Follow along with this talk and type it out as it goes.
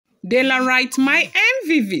Dela writes, my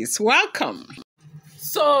MVVs, welcome.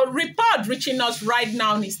 So, report reaching us right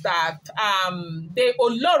now is that the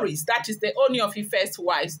Oloris, that is the Ooni of Ife's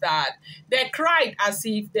wives, that they cried as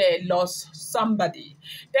if they lost somebody.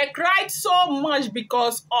 They cried so much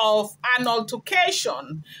because of an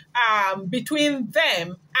altercation between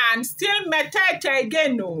them and still Metete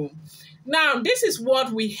again. No. Now, this is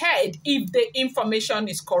what we heard if the information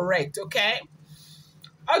is correct, okay?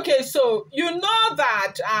 Okay, so you know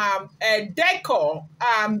that the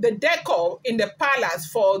decor in the palace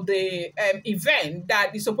for the event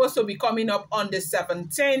that is supposed to be coming up on the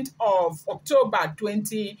 17th of October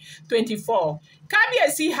 2024.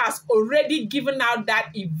 Kabiyesi has already given out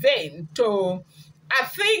that event to, I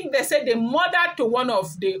think they said, the mother to one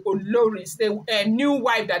of the Oloris, the new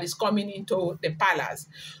wife that is coming into the palace.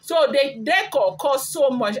 So the decor costs so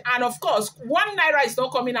much. And of course, 1 naira is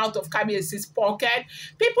not coming out of Kabiyesi's pocket.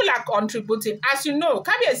 People are contributing. As you know,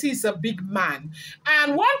 Kabiyesi is a big man.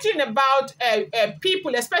 And one thing about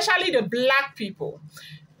people, especially the black people,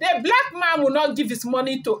 the black man will not give his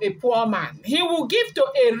money to a poor man. He will give to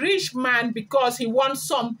a rich man because he wants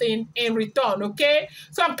something in return, okay?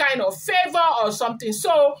 Some kind of favor or something.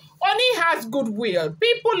 So, Ooni has goodwill.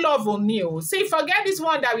 People love Ooni. See, forget this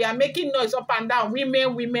one that we are making noise up and down.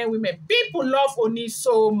 Women. People love Ooni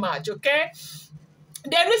so much, okay? The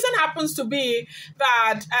reason happens to be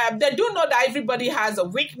that they do know that everybody has a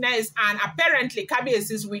weakness, and apparently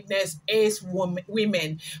Kabiyesi's weakness is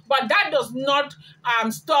women. But that does not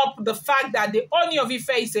stop the fact that the Ooni of Ife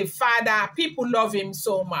is a father. People love him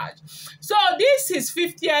so much. So this is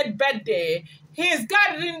his 50th birthday. He's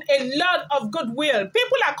gathering a lot of goodwill.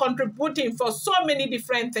 People are contributing for so many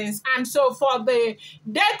different things. And so for the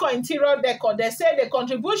decor, interior decor, they say the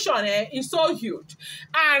contribution is so huge.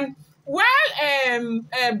 And while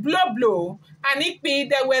Blow and Ipe,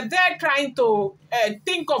 they were there trying to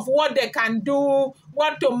think of what they can do,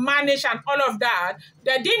 what to manage and all of that,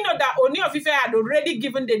 they didn't know that Ooni of Ife had already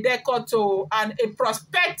given the decor to a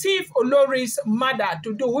prospective Olori's mother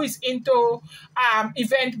to do, who is into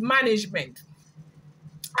event management.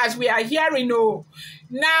 As we are hearing,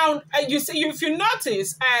 now you see, if you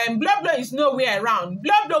notice, Blow is nowhere around.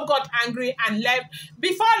 Blow got angry and left.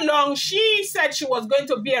 Before long, she said she was going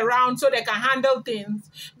to be around so they can handle things.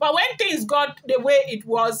 But when things got the way it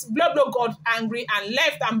was, Blow got angry and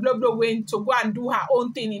left, and Blow went to go and do her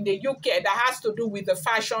own thing in the UK that has to do with the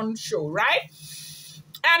fashion show, right?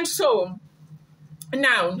 And so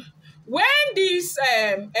now, when these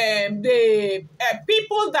the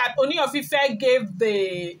people that Ooni of Ife gave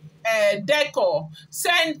the decor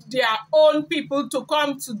sent their own people to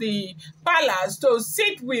come to the palace to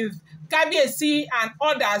sit with Kabiyesi and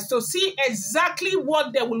others to see exactly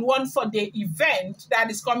what they will want for the event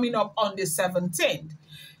that is coming up on the 17th.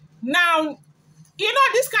 Now, you know,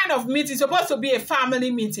 this kind of meeting is supposed to be a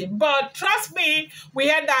family meeting, but trust me, we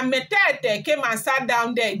had that Metete came and sat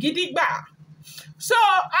down there, gidigba. So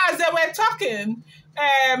as they were talking,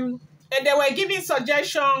 they were giving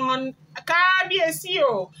suggestion, Kabiyesi,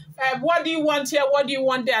 what do you want here, what do you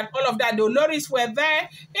want there, and all of that. The Oloris were there.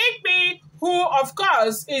 Ipe, who of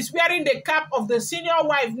course is wearing the cap of the senior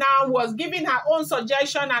wife now, was giving her own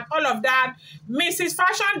suggestion and all of that. Mrs.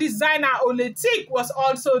 Fashion Designer Oletik was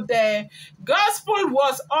also there. Gospel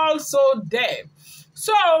was also there.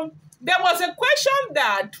 So there was a question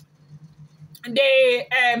that the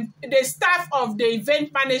staff of the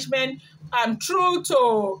event management through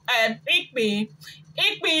to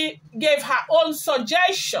Ipe gave her own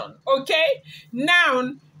suggestion, okay?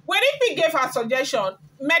 Now, when Ipe gave her suggestion,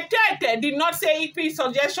 Metete did not say Ipe's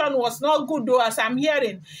suggestion was not good, though, as I'm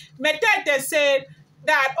hearing. Metete said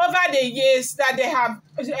that over the years that they have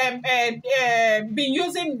been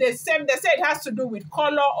using the same, they say it has to do with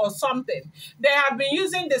color or something. They have been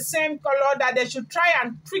using the same color, that they should try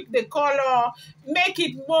and tweak the color, make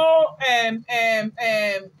it more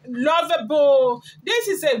lovable. This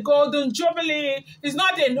is a golden jubilee. It's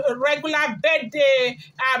not a regular birthday.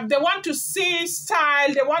 They want to see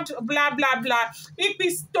style. They want to blah, blah, blah.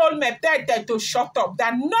 Ipe told Metete to shut up,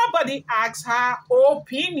 that nobody asked her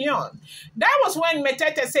opinion. That was when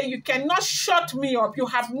Metete said, you cannot shut me up. You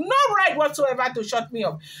have no right whatsoever to shut me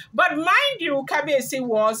up. But mind you, Kabiyesi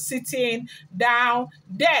was sitting down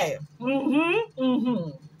there.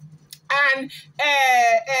 And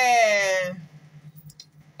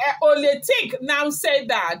Oletik now said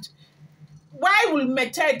that, why will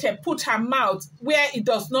Metete put her mouth where it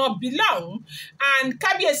does not belong? And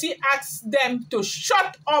Kabiyesi asked them to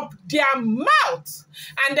shut up their mouth.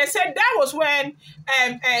 And they said that was when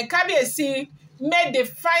Kabiyesi made the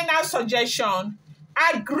final suggestion,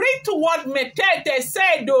 agree to what Metete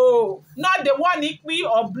said, though, not the one Ikpi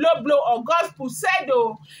or Blow or Gospel said,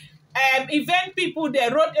 though. Event people, they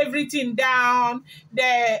wrote everything down.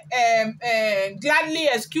 They gladly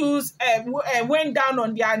excused, went down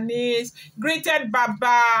on their knees, greeted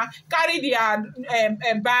Baba, carried their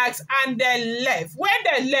bags, and they left. When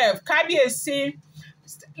they left, Kabiyesi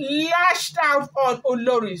lashed out on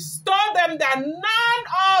Oloris, told them that none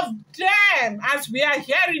of them, as we are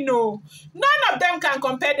hearing, none of them can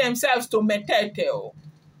compare themselves to Metete.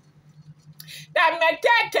 That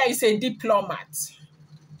Metete is a diplomat.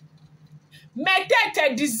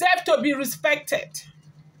 Metete deserves to be respected.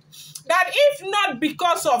 That if not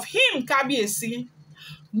because of him, Kabiyesi,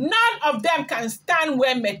 none of them can stand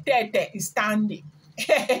where Metete is standing.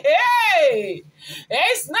 Hey,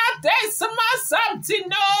 it's not a small something,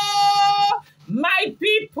 no, my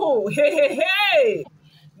people. Hey.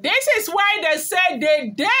 This is why they said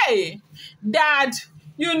the day that,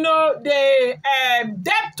 the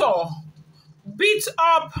debtor beat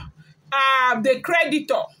up the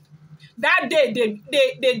creditor. That day,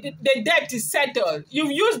 the debt is settled.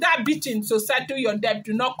 You've used that beating to settle your debt,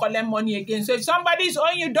 to not collect money again. So if somebody's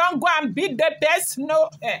owing you, don't go and beat the person. No.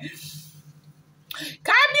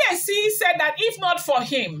 Kabiyesi said that if not for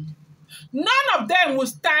him, none of them will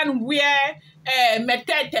stand where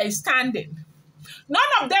Metete is standing.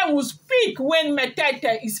 None of them will speak when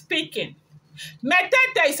Metete is speaking.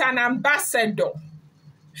 Metete is an ambassador.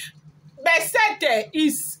 Metete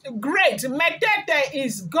is great. Metete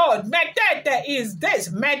is God. Metete is this.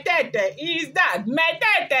 Metete is that.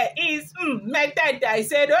 Metete is Metete. I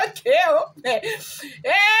said, okay.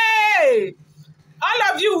 Hey,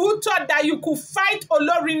 all of you who thought that you could fight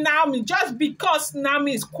Olori Naomi just because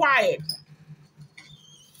Naomi is quiet,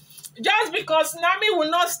 just because Naomi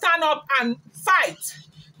will not stand up and fight,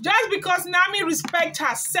 just because Naomi respects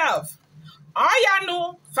herself. Oh, yeah,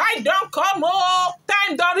 no, fight don't come,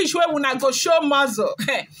 time don't reach where we go show muzzle.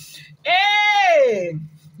 Hey,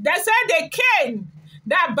 they said the cane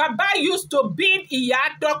that Baba used to beat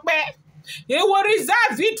Iya Tokpe, he will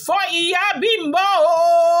reserve it for Iya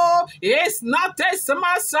Bimbo. It's not a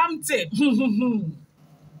small something.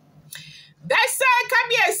 They say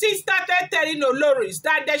Kabiyesi started telling Oloris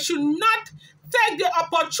that they should not take the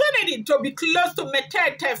opportunity to be close to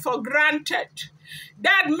Metete for granted.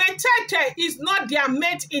 That Metete is not their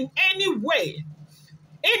mate in any way.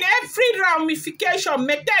 In every ramification,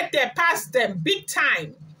 Metete passed them big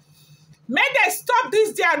time. May they stop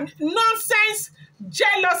this their nonsense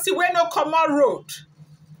jealousy when no common road.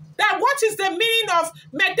 That what is the meaning of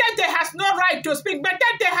Metete has no right to speak?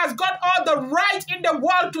 Metete has got all the right in the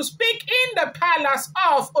world to speak in the palace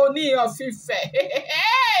of Ooni Of Ife.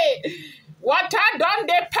 Hey, what done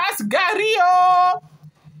they pass Gario?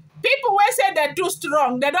 People will say they're too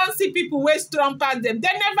strong. They don't see people way strong past them. They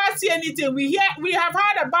never see anything. We have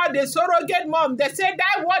heard about the surrogate mom. They say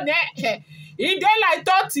that one, he dey like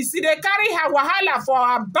 30. See, they carry her wahala for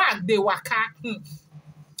her back. They waka.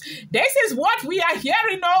 This is what we are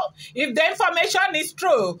hearing. If the information is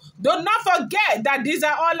true, do not forget that these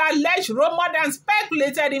are all alleged, rumored, and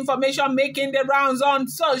speculated information making the rounds on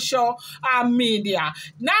social media.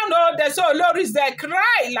 Now, the Oloris, they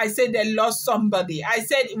cry like say they lost somebody. I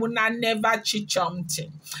said, will not never cheat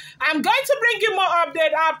something. I'm going to bring you more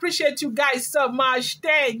update. I appreciate you guys so much.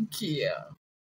 Thank you.